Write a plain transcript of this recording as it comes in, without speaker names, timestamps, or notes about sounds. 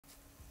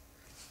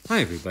Hi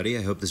everybody,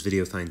 I hope this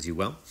video finds you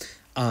well.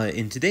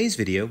 In today's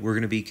video, we're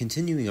going to be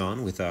continuing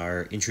on with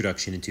our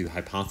introduction into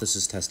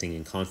hypothesis testing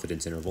and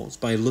confidence intervals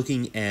by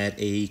looking at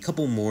a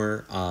couple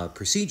more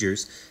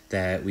procedures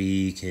that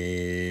we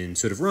can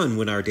sort of run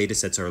when our data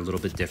sets are a little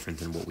bit different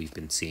than what we've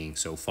been seeing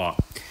so far.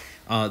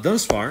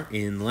 Thus far,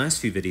 in the last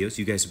few videos,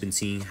 you guys have been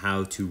seeing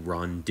how to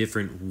run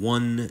different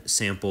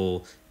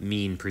one-sample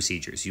mean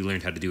procedures. You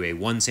learned how to do a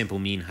one-sample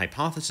mean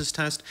hypothesis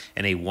test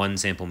and a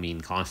one-sample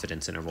mean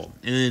confidence interval.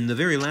 And in the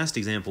very last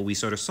example, we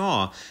sort of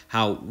saw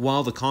how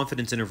while the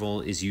confidence interval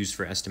is used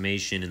for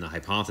estimation and the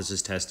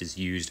hypothesis test is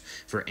used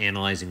for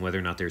analyzing whether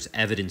or not there's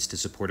evidence to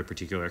support a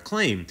particular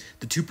claim,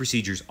 the two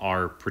procedures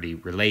are pretty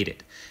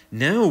related.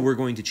 Now we're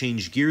going to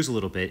change gears a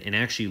little bit and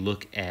actually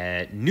look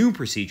at new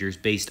procedures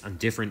based on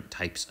different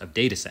types of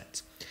data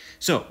sets.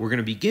 So we're going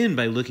to begin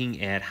by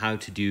looking at how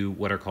to do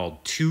what are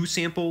called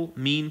two-sample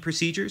mean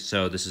procedures.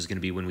 So this is going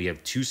to be when we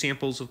have two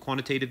samples of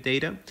quantitative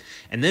data.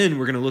 And then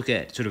we're going to look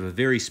at sort of a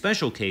very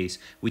special case,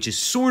 which is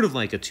sort of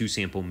like a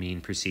two-sample mean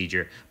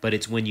procedure, but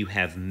it's when you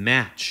have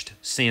matched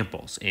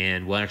samples.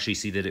 And we'll actually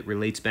see that it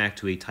relates back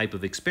to a type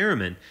of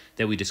experiment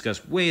that we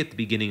discussed way at the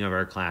beginning of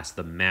our class,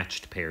 the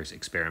matched pairs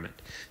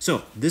experiment.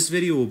 So this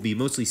video will be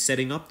mostly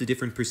setting up the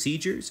different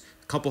procedures,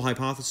 a couple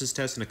hypothesis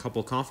tests and a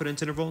couple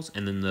confidence intervals,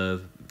 and then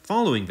the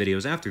following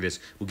videos after this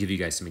will give you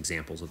guys some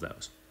examples of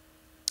those.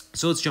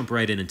 So let's jump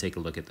right in and take a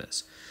look at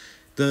this.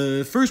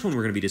 The first one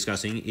we're going to be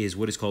discussing is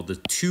what is called the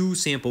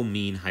two-sample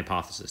mean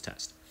hypothesis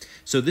test.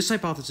 So this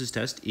hypothesis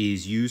test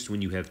is used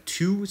when you have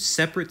two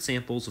separate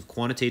samples of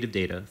quantitative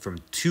data from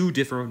two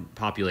different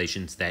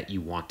populations that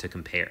you want to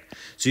compare.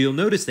 So you'll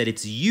notice that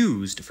it's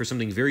used for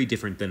something very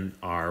different than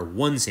our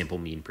one-sample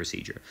mean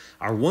procedure.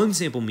 Our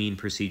one-sample mean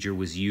procedure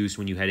was used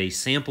when you had a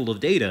sample of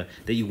data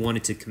that you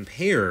wanted to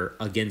compare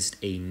against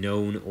a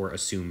known or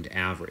assumed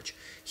average.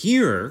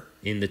 Here,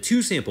 in the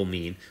two-sample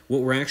mean,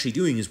 what we're actually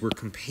doing is we're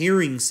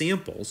comparing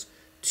samples,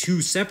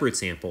 two separate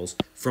samples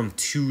from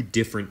two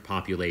different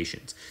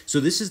populations. So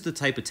this is the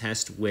type of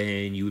test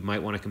when you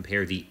might want to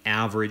compare the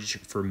average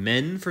for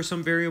men for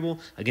some variable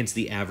against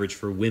the average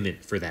for women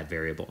for that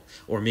variable.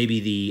 Or maybe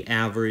the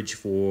average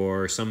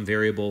for some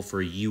variable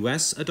for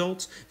US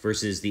adults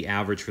versus the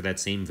average for that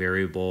same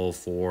variable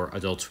for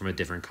adults from a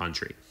different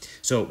country.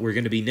 So we're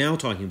going to be now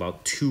talking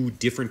about two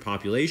different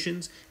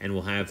populations, and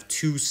we'll have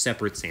two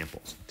separate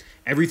samples.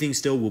 Everything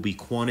still will be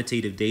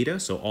quantitative data,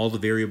 so all the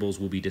variables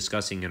we'll be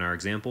discussing in our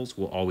examples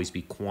will always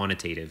be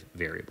quantitative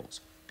variables.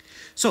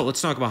 So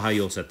let's talk about how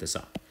you'll set this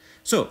up.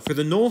 So for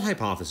the null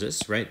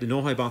hypothesis, right, the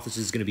null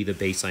hypothesis is going to be the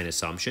baseline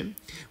assumption.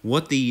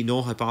 What the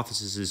null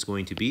hypothesis is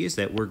going to be is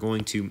that we're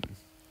going to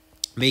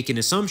make an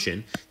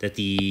assumption that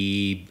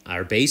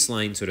our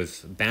baseline sort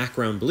of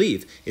background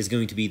belief is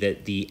going to be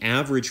that the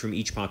average from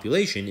each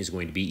population is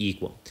going to be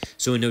equal.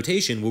 So in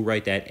notation, we'll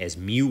write that as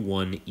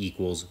mu1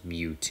 equals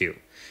mu2.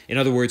 In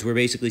other words, we're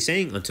basically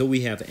saying until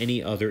we have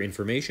any other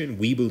information,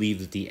 we believe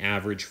that the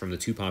average from the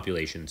two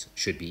populations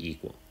should be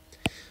equal.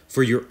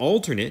 For your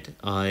alternate,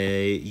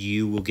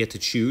 you will get to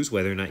choose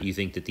whether or not you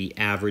think that the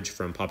average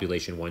from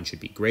population 1 should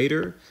be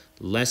greater,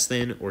 less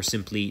than, or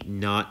simply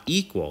not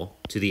equal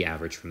to the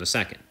average from the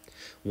second.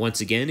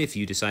 Once again, if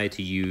you decide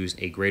to use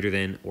a greater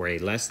than or a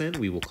less than,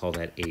 we will call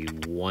that a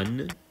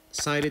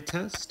one-sided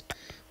test.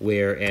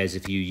 Whereas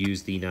if you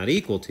use the not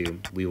equal to,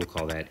 we will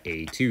call that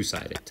a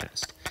two-sided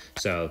test.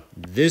 So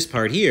this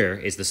part here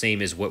is the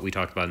same as what we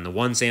talked about in the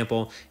one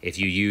sample. If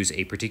you use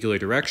a particular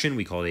direction,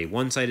 we call it a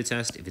one-sided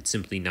test. If it's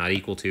simply not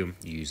equal to,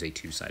 you use a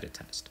two-sided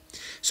test.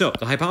 So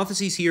the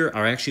hypotheses here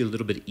are actually a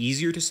little bit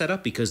easier to set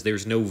up because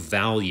there's no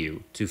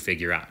value to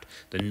figure out.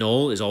 The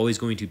null is always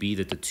going to be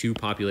that the two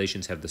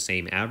populations have the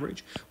same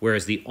average,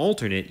 whereas the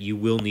alternate, you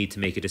will need to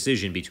make a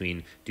decision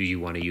between do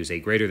you want to use a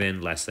greater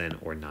than, less than,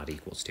 or not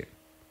equals to.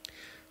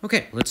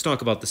 Okay, let's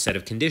talk about the set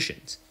of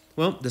conditions.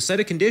 Well, the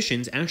set of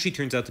conditions actually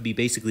turns out to be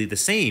basically the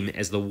same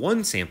as the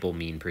one-sample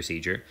mean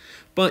procedure,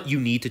 but you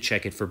need to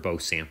check it for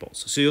both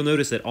samples. So you'll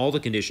notice that all the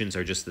conditions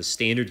are just the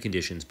standard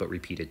conditions, but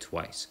repeated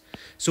twice.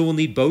 So we'll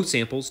need both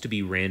samples to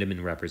be random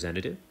and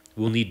representative.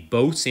 We'll need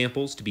both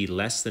samples to be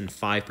less than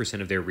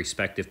 5% of their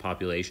respective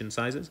population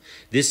sizes.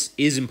 This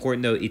is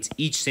important, though. It's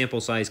each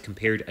sample size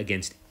compared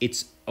against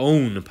its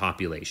own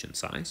population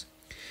size.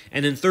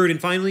 And then third and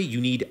finally,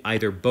 you need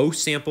either both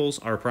samples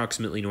are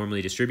approximately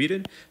normally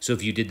distributed. So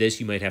if you did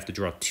this, you might have to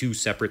draw two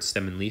separate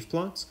stem and leaf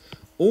plots.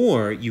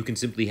 Or you can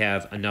simply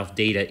have enough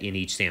data in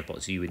each sample.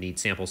 So you would need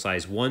sample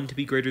size 1 to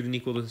be greater than or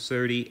equal to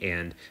 30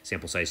 and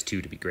sample size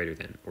 2 to be greater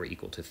than or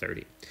equal to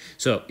 30.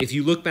 So if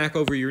you look back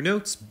over your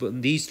notes,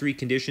 these three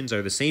conditions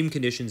are the same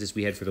conditions as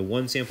we had for the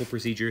one sample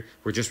procedure.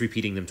 We're just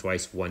repeating them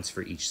twice, once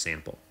for each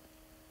sample.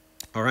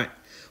 All right.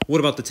 What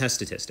about the test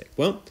statistic?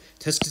 Well,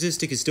 test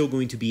statistic is still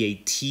going to be a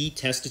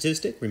t-test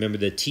statistic. Remember,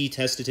 the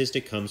t-test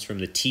statistic comes from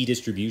the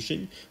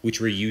t-distribution, which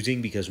we're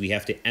using because we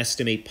have to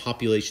estimate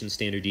population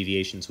standard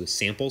deviations with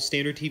sample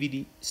standard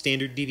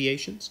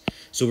deviations.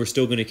 So we're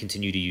still going to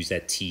continue to use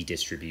that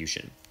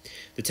t-distribution.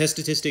 The test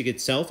statistic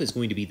itself is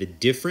going to be the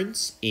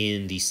difference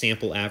in the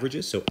sample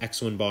averages, so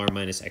x1 bar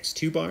minus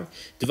x2 bar,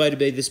 divided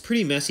by this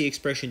pretty messy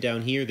expression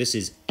down here. This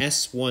is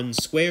s1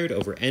 squared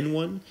over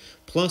n1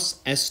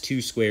 plus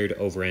s2 squared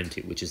over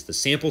n2, which is the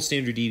sample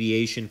standard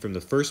deviation from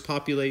the first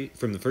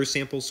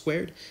sample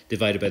squared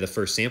divided by the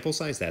first sample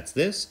size, that's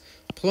this,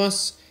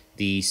 plus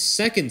the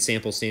second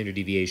sample standard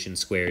deviation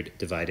squared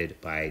divided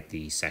by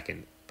the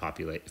second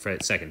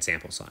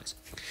sample size.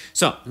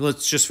 So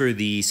let's just, for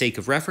the sake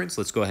of reference,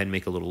 let's go ahead and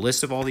make a little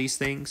list of all these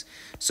things.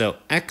 So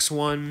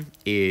x1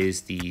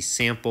 is the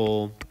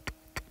sample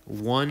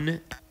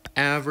 1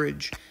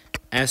 average,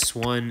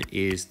 S1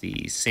 is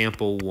the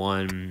sample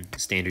 1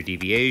 standard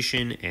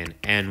deviation, and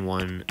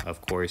N1,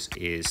 of course,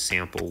 is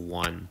sample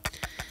 1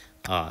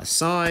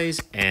 size,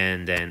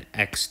 and then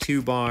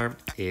x2 bar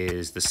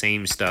is the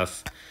same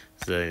stuff,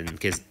 in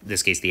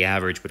this case the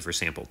average, but for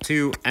sample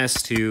 2.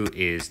 S2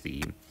 is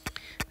the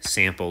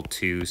sample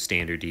 2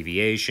 standard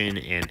deviation,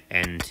 and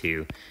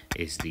N2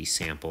 is the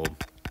sample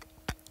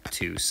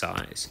 2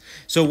 size.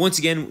 So once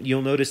again,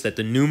 you'll notice that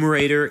the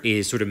numerator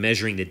is sort of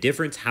measuring the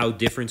difference, how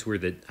different were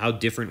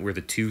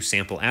the two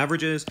sample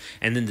averages,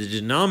 and then the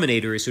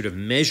denominator is sort of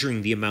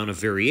measuring the amount of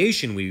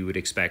variation we would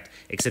expect,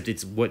 except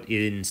it's what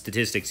in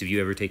statistics, if you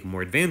ever take a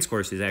more advanced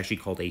course, is actually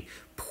called a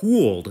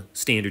pooled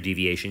standard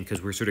deviation,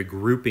 because we're sort of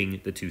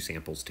grouping the two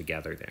samples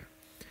together there.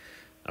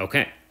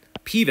 Okay.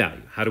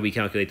 P-value. How do we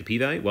calculate the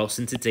p-value? Well,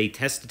 since it's a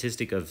test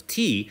statistic of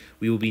t,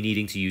 we will be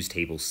needing to use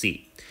table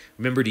C.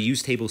 Remember, to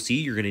use table C,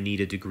 you're going to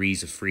need a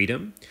degrees of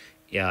freedom.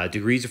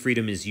 Degrees of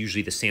freedom is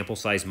usually the sample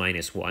size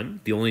minus 1.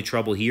 The only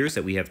trouble here is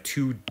that we have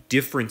two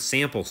different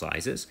sample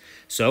sizes.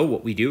 So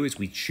what we do is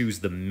we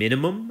choose the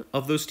minimum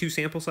of those two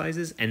sample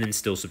sizes and then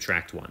still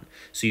subtract 1.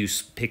 So you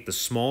pick the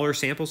smaller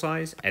sample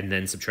size and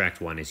then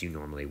subtract 1 as you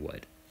normally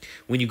would.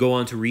 When you go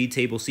on to read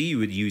table C, you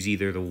would use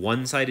either the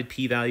one-sided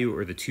p-value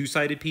or the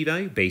two-sided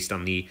p-value based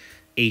on the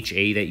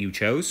HA that you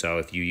chose. So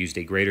if you used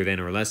a greater than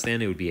or less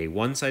than, it would be a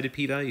one-sided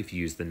p-value. If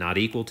you used the not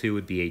equal to, it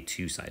would be a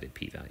two-sided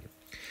p-value.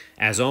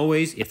 As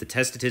always, if the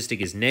test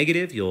statistic is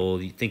negative, you'll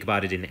think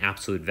about it in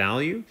absolute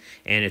value.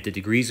 And if the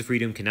degrees of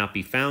freedom cannot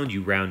be found,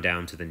 you round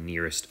down to the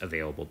nearest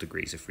available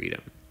degrees of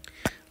freedom.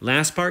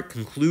 Last part,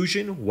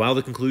 conclusion. While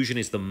the conclusion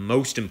is the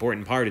most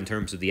important part in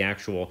terms of the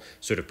actual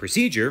sort of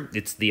procedure,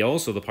 it's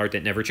also the part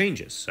that never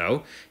changes.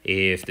 So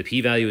if the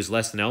p-value is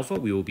less than alpha,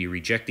 we will be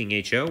rejecting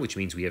HO, which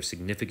means we have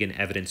significant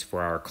evidence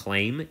for our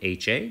claim,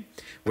 HA.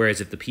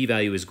 Whereas if the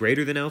p-value is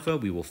greater than alpha,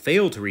 we will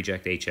fail to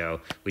reject HO,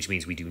 which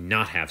means we do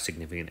not have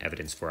significant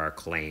evidence for our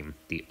claim,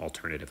 the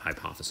alternative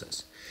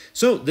hypothesis.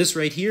 So this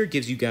right here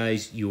gives you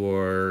guys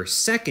your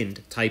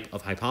second type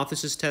of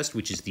hypothesis test,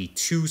 which is the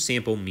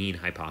two-sample mean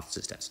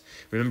hypothesis test.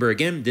 Remember,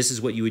 again, this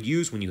is what you would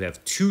use when you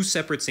have two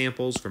separate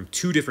samples from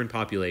two different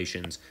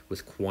populations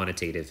with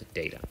quantitative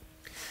data.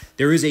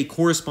 There is a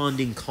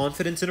corresponding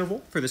confidence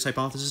interval for this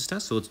hypothesis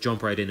test, so let's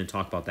jump right in and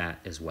talk about that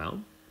as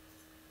well.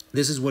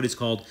 This is what is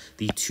called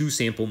the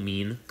two-sample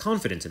mean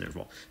confidence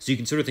interval. So you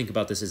can sort of think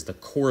about this as the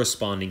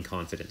corresponding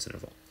confidence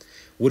interval.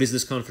 What is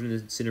this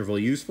confidence interval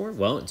used for?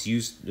 Well, it's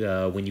used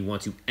when you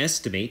want to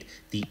estimate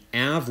the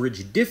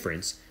average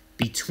difference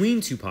between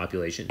two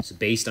populations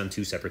based on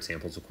two separate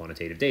samples of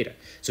quantitative data.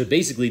 So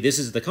basically, this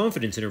is the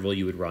confidence interval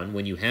you would run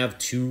when you have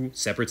two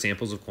separate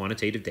samples of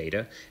quantitative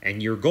data,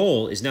 and your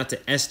goal is not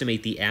to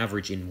estimate the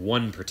average in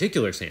one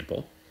particular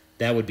sample.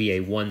 That would be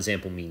a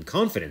one-sample mean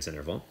confidence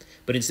interval,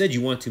 but instead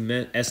you want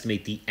to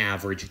estimate the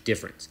average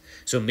difference.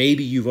 So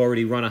maybe you've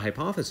already run a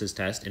hypothesis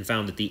test and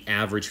found that the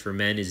average for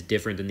men is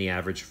different than the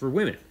average for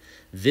women.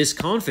 This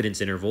confidence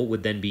interval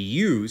would then be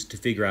used to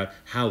figure out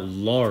how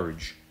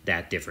large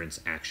that difference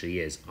actually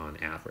is on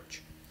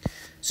average.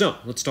 So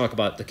let's talk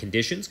about the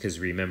conditions, because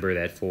remember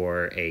that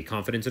for a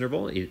confidence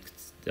interval,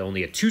 it's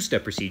only a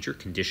two-step procedure,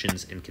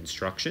 conditions and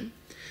construction.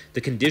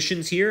 The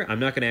conditions here, I'm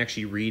not going to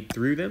actually read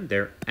through them.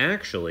 They're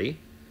actually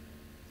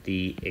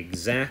the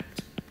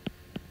exact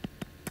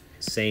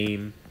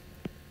same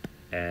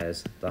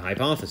as the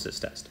hypothesis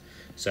test.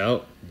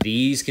 So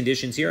these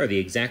conditions here are the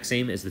exact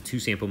same as the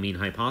two-sample mean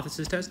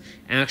hypothesis test.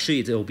 Actually,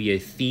 it will be a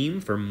theme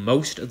for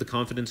most of the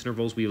confidence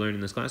intervals we learn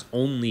in this class.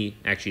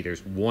 Actually,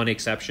 there's one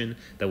exception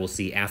that we'll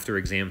see after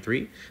exam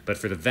 3. But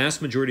for the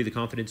vast majority of the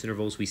confidence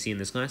intervals we see in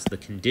this class, the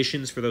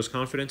conditions for those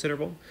confidence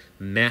intervals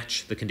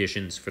match the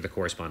conditions for the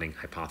corresponding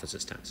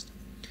hypothesis test.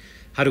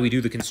 How do we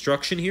do the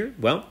construction here?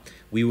 Well,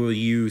 we will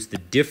use the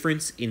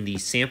difference in the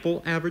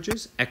sample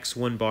averages,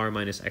 x1 bar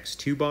minus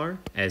x2 bar,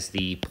 as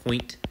the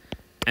point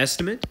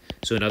estimate.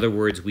 So in other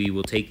words, we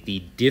will take the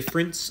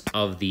difference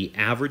of the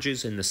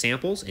averages in the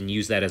samples and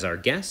use that as our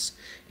guess.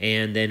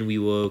 And then we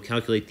will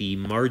calculate the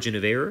margin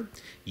of error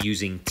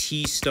using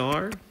t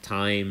star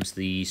times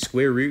the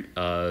square root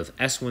of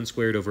s1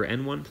 squared over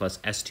n1 plus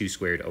s2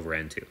 squared over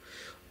n2.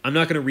 I'm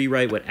not going to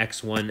rewrite what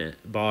x1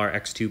 bar,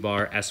 x2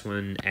 bar,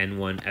 s1,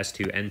 n1,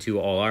 s2, n2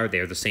 all are. They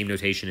are the same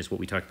notation as what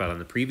we talked about on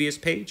the previous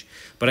page.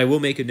 But I will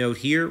make a note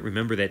here.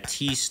 Remember that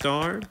t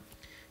star,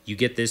 you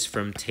get this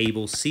from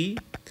table C.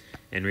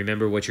 And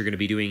remember, what you're going to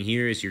be doing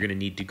here is you're going to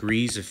need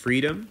degrees of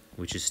freedom,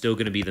 which is still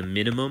going to be the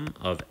minimum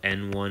of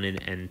n1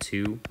 and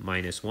n2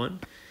 minus 1.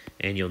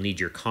 And you'll need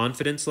your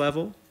confidence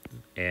level,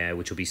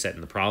 which will be set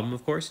in the problem,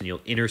 of course, and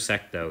you'll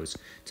intersect those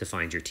to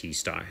find your t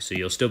star. So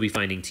you'll still be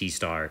finding t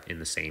star in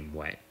the same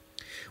way.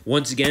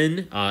 Once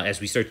again, as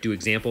we start to do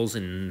examples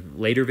in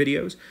later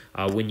videos,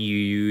 when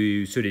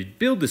you sort of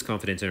build this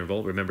confidence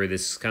interval, remember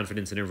this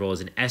confidence interval is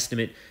an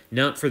estimate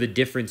not for the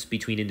difference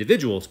between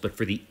individuals, but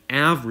for the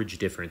average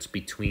difference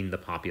between the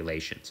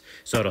populations.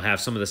 So it'll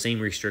have some of the same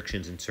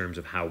restrictions in terms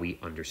of how we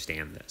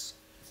understand this.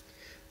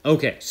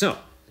 Okay, so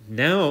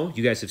now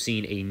you guys have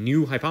seen a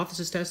new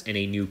hypothesis test and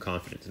a new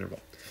confidence interval.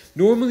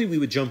 Normally, we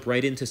would jump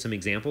right into some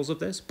examples of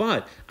this,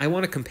 but I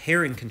want to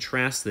compare and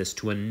contrast this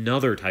to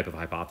another type of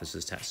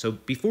hypothesis test. So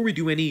before we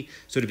do any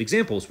sort of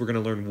examples, we're going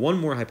to learn one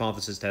more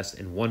hypothesis test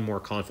and one more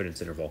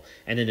confidence interval.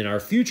 And then in our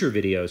future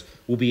videos,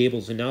 we'll be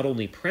able to not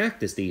only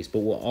practice these, but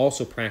we'll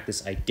also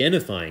practice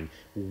identifying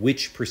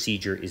which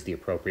procedure is the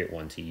appropriate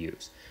one to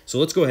use. So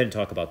let's go ahead and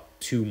talk about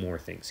two more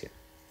things here.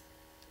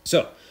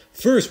 So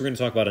first, we're going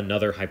to talk about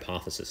another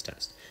hypothesis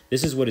test.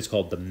 This is what is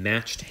called the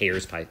matched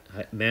pairs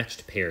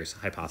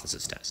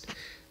hypothesis test.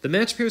 The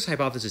matched pairs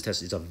hypothesis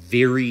test is a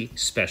very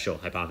special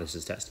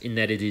hypothesis test in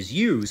that it is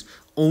used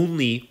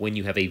only when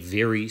you have a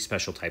very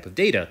special type of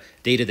data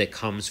that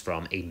comes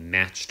from a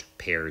matched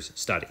pairs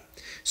study.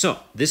 So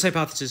this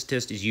hypothesis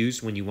test is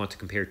used when you want to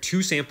compare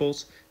two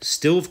samples,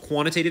 still of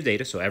quantitative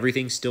data, so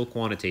everything's still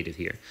quantitative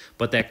here,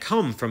 but that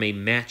come from a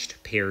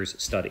matched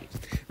pairs study.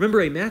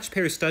 Remember, a matched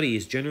pairs study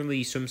is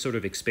generally some sort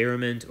of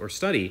experiment or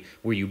study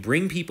where you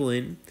bring people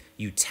in,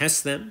 you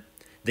test them,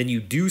 then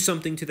you do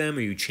something to them,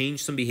 or you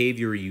change some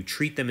behavior, or you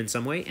treat them in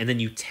some way, and then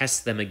you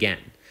test them again.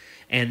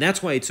 And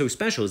that's why it's so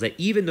special, is that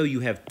even though you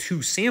have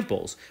two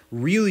samples,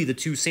 really the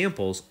two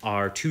samples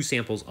are two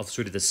samples of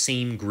sort of the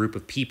same group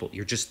of people.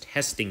 You're just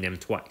testing them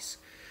twice.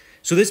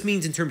 So this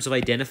means in terms of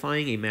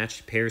identifying a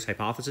matched pairs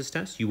hypothesis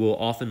test, you will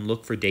often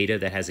look for data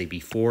that has a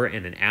before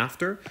and an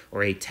after,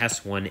 or a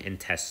test 1 and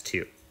test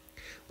 2.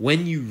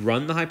 When you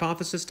run the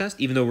hypothesis test,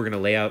 even though we're going to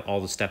lay out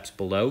all the steps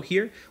below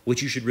here, what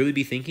you should really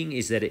be thinking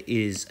is that it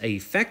is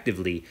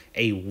effectively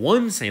a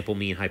one-sample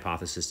mean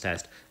hypothesis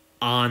test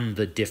on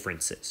the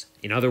differences.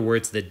 In other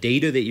words, the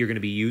data that you're going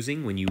to be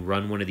using when you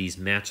run one of these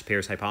matched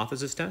pairs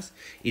hypothesis tests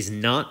is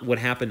not what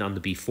happened on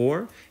the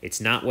before, it's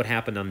not what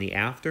happened on the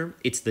after,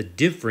 it's the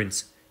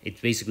difference.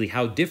 It's basically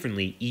how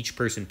differently each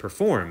person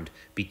performed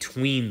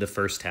between the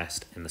first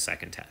test and the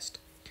second test.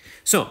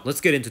 So let's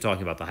get into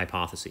talking about the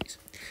hypotheses.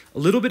 A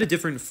little bit of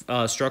different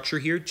structure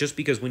here, just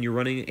because when you're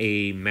running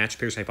a matched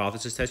pairs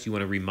hypothesis test, you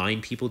want to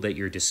remind people that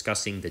you're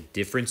discussing the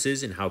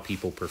differences in how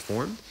people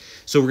performed.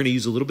 So we're going to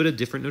use a little bit of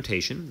different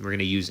notation. We're going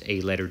to use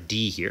a letter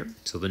D here.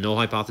 So the null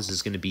hypothesis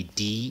is going to be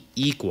D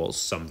equals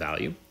some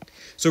value.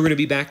 So we're going to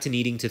be back to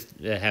needing to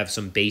have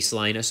some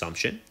baseline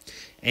assumption.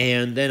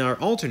 And then our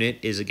alternate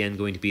is again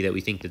going to be that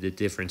we think that the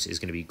difference is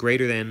going to be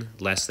greater than,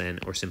 less than,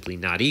 or simply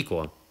not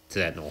equal to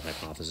that null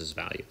hypothesis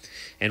value.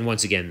 And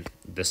once again,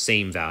 the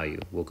same value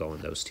will go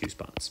in those two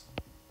spots.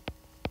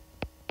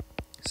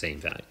 Same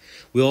value.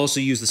 We'll also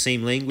use the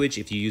same language.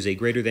 If you use a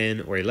greater than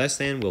or a less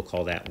than, we'll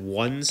call that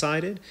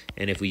one-sided.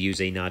 And if we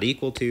use a not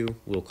equal to,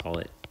 we'll call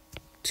it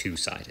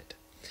two-sided.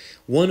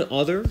 One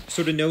other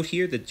sort of note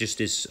here that just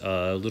is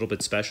a little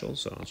bit special,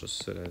 so I'll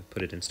just sort of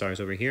put it in stars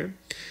over here.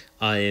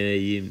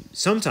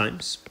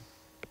 Sometimes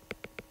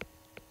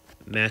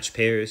matched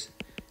pairs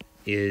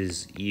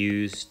is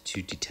used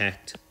to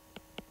detect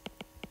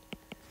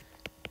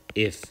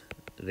if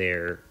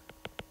there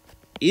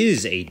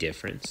is a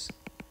difference,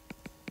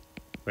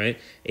 right?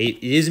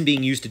 It isn't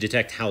being used to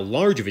detect how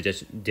large of a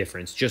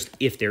difference, just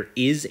if there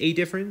is a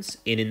difference.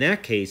 And in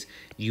that case,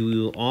 you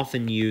will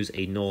often use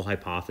a null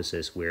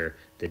hypothesis where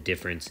the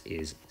difference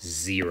is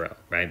 0,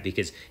 right?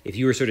 Because if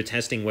you were sort of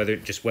testing whether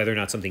or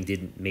not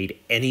something made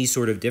any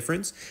sort of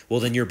difference,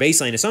 well, then your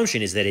baseline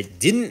assumption is that it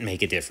didn't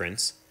make a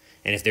difference.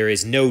 And if there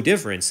is no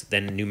difference,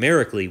 then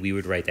numerically we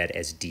would write that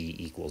as D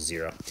equals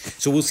 0.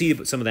 So we'll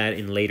see some of that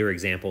in later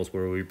examples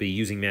where we'll be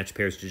using matched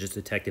pairs to just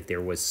detect if there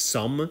was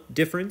some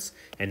difference,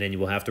 and then you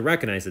will have to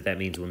recognize that that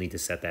means we'll need to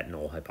set that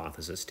null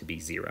hypothesis to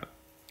be 0.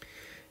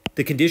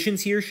 The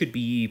conditions here should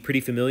be pretty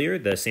familiar.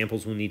 The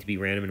samples will need to be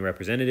random and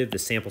representative. The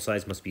sample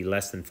size must be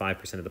less than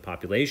 5% of the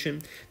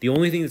population. The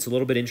only thing that's a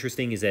little bit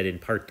interesting is that in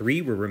part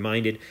 3, we're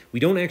reminded we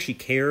don't actually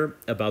care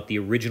about the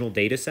original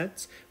data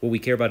sets. What we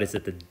care about is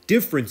that the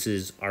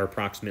differences are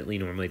approximately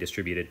normally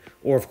distributed,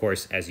 or of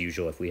course, as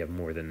usual, if we have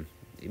more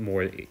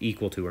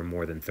equal to or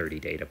more than 30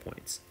 data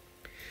points.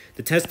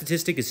 The test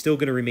statistic is still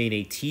going to remain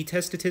a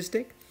t-test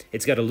statistic.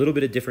 It's got a little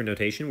bit of different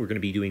notation. We're going to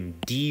be doing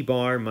d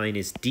bar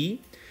minus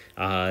d.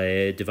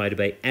 Divided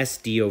by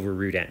SD over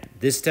root n.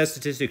 This test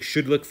statistic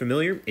should look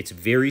familiar. It's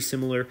very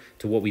similar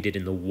to what we did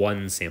in the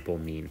one sample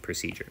mean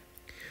procedure.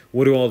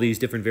 What do all these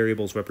different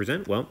variables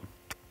represent? Well,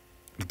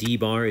 D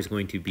bar is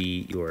going to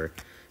be your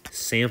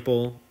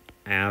sample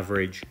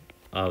average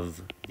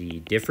of the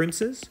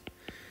differences.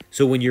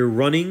 So when you're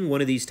running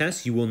one of these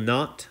tests, you will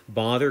not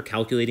bother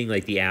calculating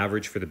like the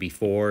average for the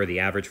before or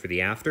the average for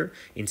the after.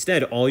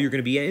 Instead, all you're going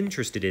to be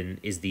interested in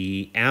is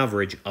the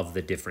average of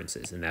the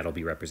differences, and that'll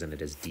be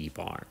represented as d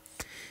bar.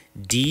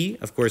 D,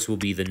 of course, will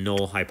be the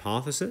null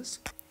hypothesis.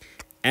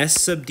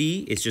 S sub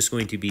d is just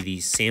going to be the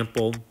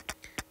sample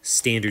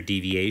standard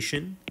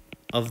deviation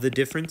of the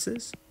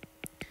differences.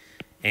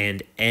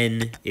 And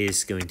n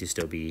is going to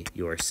still be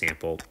your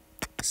sample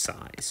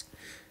size.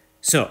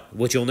 So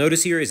what you'll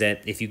notice here is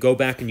that if you go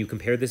back and you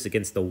compare this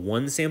against the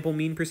one sample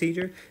mean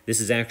procedure, this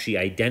is actually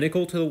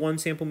identical to the one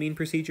sample mean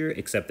procedure,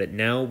 except that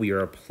now we are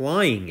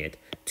applying it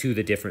to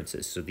the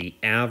differences. So the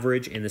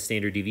average and the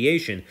standard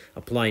deviation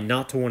apply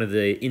not to one of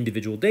the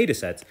individual data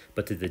sets,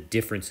 but to the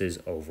differences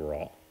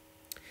overall.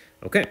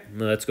 Okay,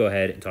 let's go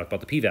ahead and talk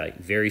about the p-value.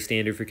 Very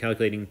standard for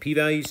calculating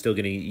p-value. Still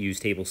going to use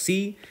table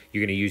C.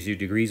 You're going to use your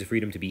degrees of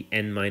freedom to be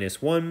n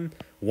minus 1,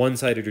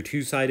 one-sided or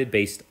two-sided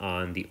based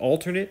on the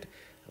alternate.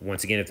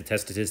 Once again, if the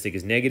test statistic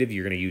is negative,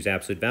 you're going to use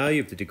absolute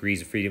value. If the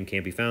degrees of freedom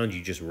can't be found,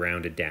 you just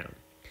round it down.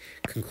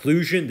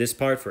 Conclusion, this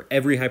part for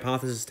every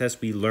hypothesis test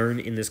we learn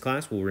in this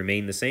class will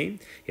remain the same.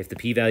 If the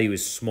p-value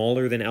is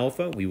smaller than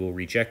alpha, we will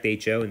reject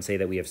HO and say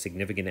that we have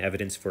significant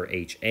evidence for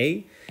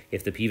HA.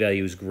 If the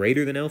p-value is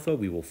greater than alpha,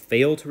 we will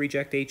fail to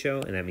reject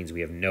HO, and that means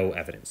we have no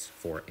evidence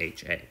for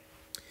HA.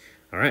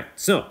 All right,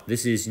 so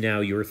this is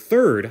now your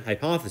third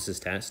hypothesis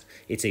test.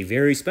 It's a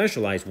very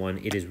specialized one.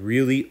 It is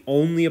really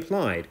only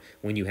applied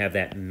when you have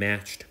that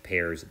matched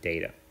pairs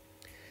data.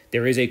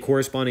 There is a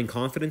corresponding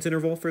confidence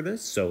interval for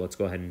this, so let's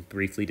go ahead and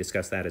briefly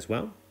discuss that as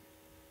well.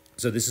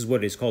 So this is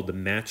what is called the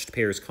matched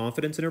pairs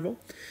confidence interval.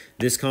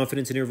 This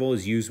confidence interval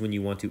is used when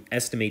you want to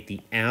estimate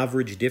the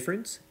average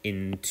difference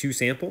in two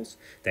samples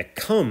that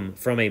come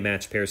from a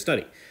matched pair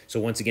study. So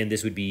once again,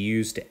 this would be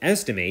used to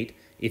estimate,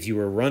 if you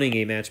were running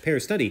a matched pair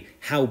study,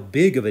 how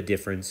big of a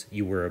difference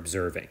you were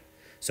observing.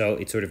 So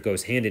it sort of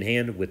goes hand in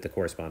hand with the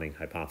corresponding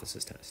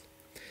hypothesis test.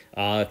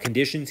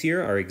 Conditions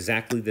here are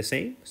exactly the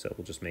same, so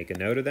we'll just make a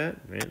note of that.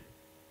 Right?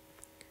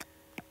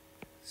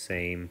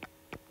 Same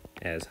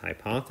as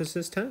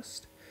hypothesis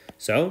test.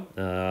 So,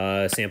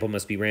 sample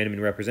must be random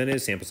and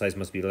representative, sample size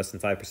must be less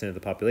than 5% of the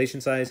population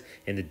size,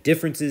 and the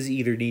differences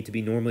either need to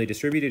be normally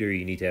distributed or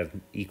you need to have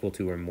equal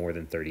to or more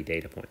than 30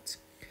 data points.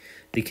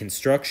 The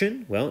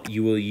construction, well,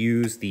 you will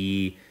use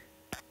the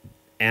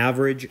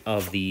average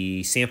of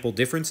the sample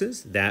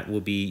differences. That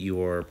will be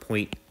your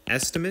point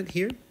estimate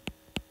here.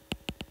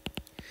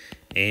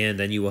 And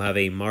then you will have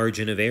a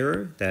margin of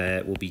error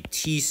that will be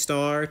T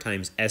star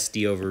times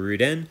SD over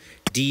root N,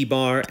 D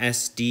bar,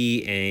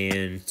 SD,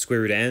 and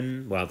square root of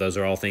N. Well, those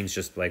are all things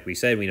just like we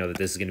said. We know that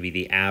this is going to be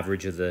the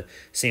average of the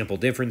sample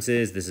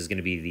differences. This is going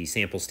to be the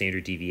sample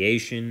standard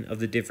deviation of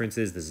the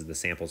differences. This is the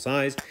sample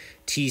size.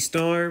 T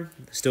star,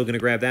 still going to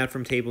grab that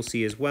from table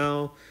C as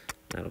well.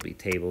 That'll be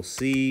table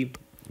C.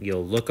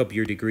 You'll look up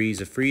your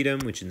degrees of freedom,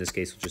 which in this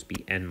case will just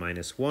be n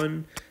minus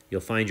 1. You'll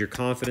find your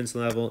confidence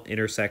level,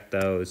 intersect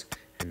those,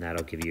 and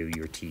that'll give you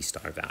your T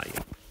star value.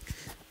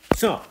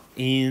 So,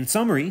 in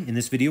summary, in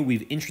this video,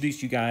 we've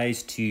introduced you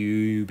guys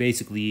to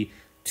basically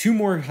 2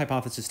 more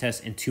hypothesis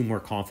tests and 2 more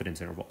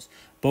confidence intervals.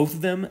 Both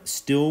of them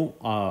still,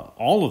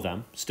 all of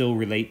them still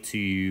relate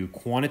to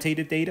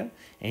quantitative data,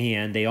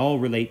 and they all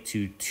relate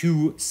to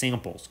 2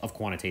 samples of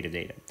quantitative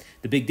data.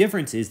 The big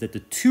difference is that the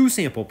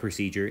 2-sample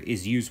procedure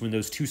is used when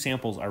those 2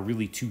 samples are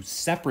really 2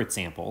 separate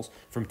samples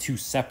from 2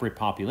 separate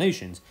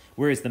populations,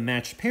 whereas the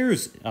matched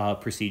pairs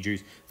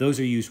procedures, those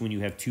are used when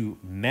you have 2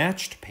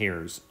 matched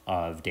pairs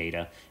of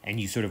data, and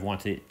you sort of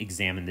want to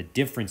examine the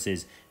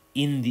differences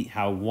in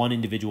how one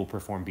individual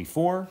performed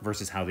before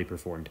versus how they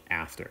performed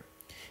after.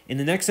 In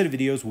the next set of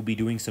videos, we'll be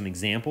doing some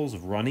examples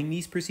of running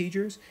these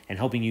procedures and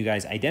helping you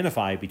guys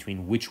identify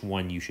between which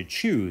one you should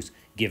choose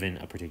given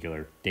a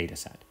particular data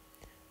set.